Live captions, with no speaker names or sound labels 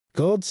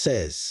God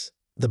says,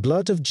 "The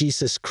blood of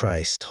Jesus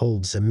Christ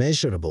holds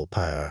immeasurable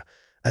power,"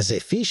 as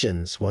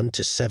Ephesians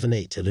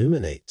 1-7-8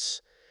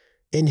 illuminates.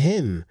 In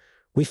him,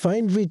 we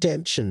find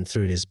redemption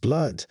through his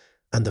blood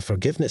and the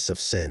forgiveness of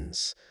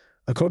sins,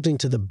 according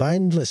to the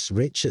boundless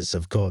riches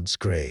of God's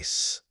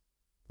grace.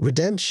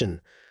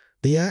 Redemption,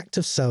 the act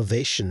of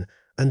salvation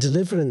and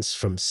deliverance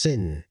from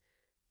sin,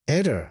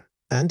 error,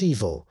 and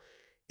evil,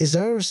 is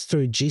ours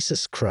through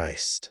Jesus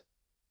Christ.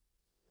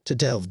 To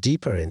delve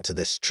deeper into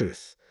this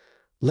truth,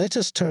 let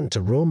us turn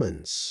to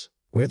Romans,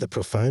 where the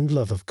profound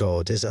love of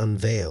God is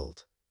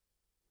unveiled.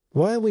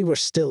 While we were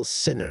still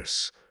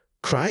sinners,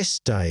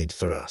 Christ died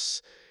for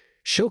us,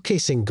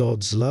 showcasing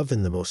God's love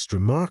in the most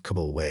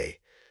remarkable way.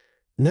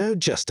 Now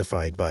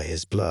justified by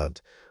his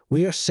blood,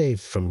 we are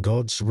saved from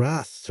God's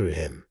wrath through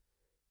him.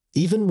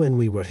 Even when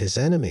we were his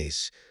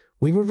enemies,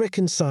 we were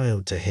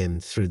reconciled to him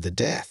through the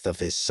death of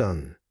his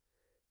Son.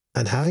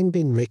 And having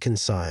been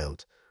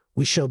reconciled,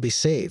 we shall be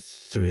saved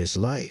through his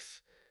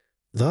life.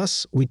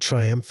 Thus we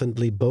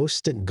triumphantly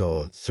boast in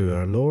God through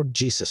our Lord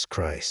Jesus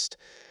Christ,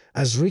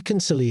 as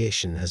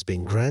reconciliation has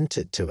been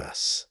granted to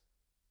us.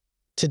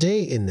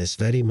 Today, in this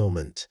very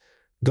moment,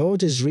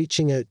 God is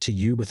reaching out to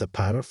you with a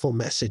powerful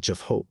message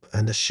of hope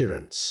and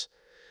assurance.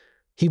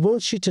 He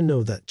wants you to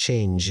know that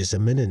change is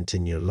imminent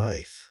in your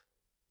life.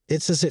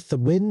 It's as if the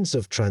winds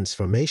of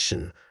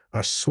transformation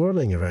are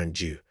swirling around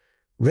you,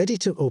 ready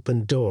to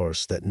open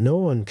doors that no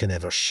one can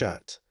ever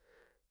shut.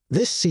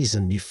 This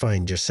season you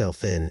find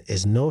yourself in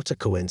is not a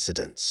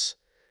coincidence.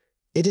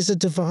 It is a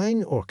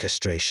divine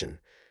orchestration,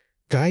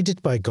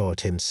 guided by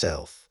God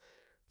himself,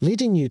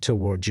 leading you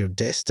toward your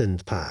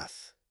destined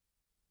path.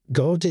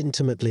 God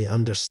intimately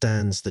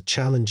understands the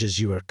challenges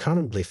you are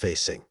currently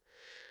facing.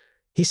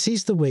 He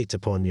sees the weight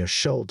upon your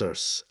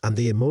shoulders and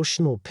the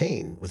emotional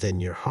pain within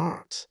your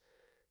heart.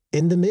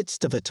 In the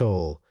midst of it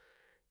all,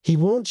 he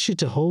wants you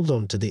to hold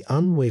on to the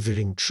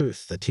unwavering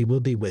truth that he will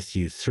be with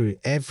you through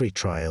every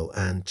trial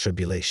and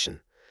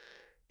tribulation.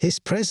 His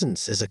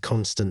presence is a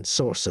constant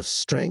source of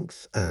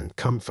strength and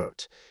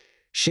comfort,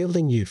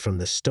 shielding you from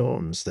the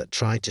storms that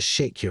try to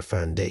shake your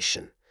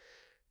foundation.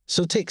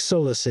 So take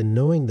solace in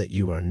knowing that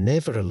you are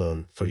never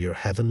alone, for your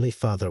Heavenly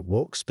Father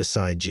walks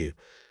beside you,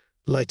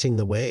 lighting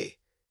the way.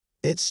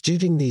 It's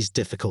during these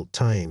difficult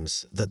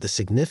times that the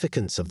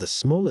significance of the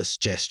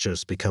smallest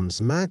gestures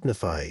becomes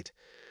magnified.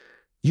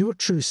 Your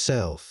true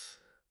self,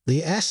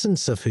 the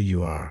essence of who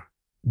you are,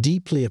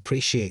 deeply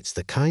appreciates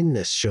the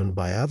kindness shown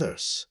by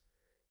others.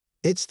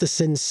 It's the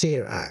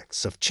sincere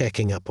acts of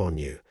checking up on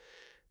you,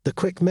 the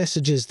quick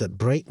messages that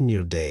brighten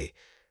your day,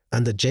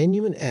 and the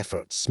genuine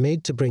efforts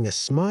made to bring a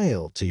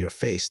smile to your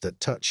face that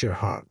touch your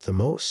heart the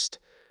most.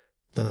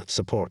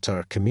 Support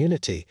our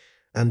community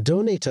and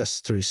donate us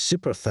through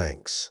Super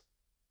Thanks.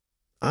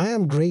 I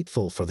am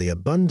grateful for the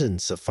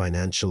abundance of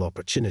financial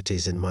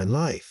opportunities in my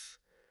life.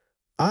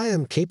 I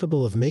am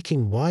capable of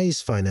making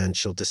wise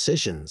financial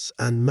decisions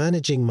and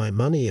managing my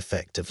money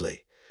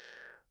effectively.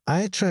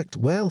 I attract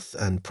wealth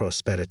and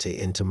prosperity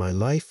into my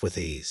life with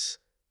ease.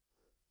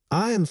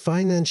 I am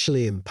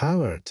financially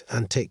empowered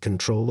and take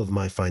control of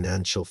my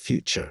financial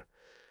future.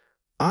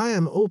 I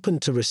am open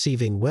to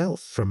receiving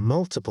wealth from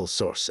multiple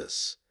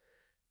sources.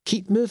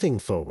 Keep moving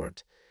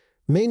forward,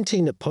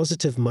 maintain a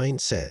positive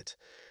mindset,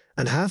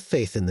 and have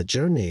faith in the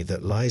journey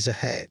that lies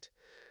ahead.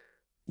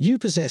 You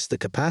possess the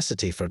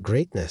capacity for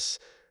greatness,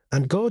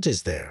 and God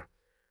is there,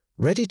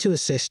 ready to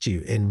assist you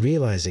in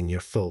realizing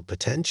your full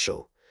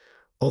potential.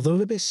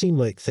 Although it may seem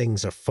like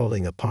things are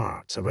falling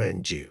apart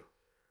around you,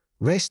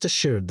 rest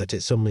assured that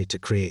it's only to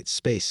create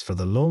space for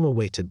the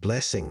long-awaited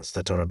blessings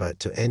that are about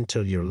to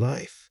enter your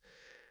life.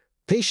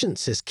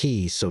 Patience is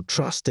key, so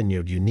trust in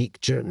your unique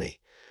journey.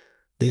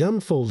 The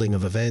unfolding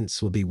of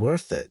events will be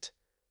worth it.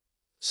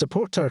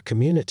 Support our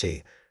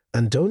community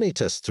and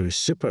donate us through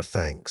Super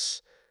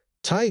Thanks.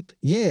 Type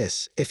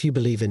yes if you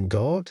believe in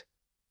God.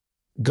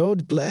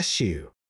 God bless you.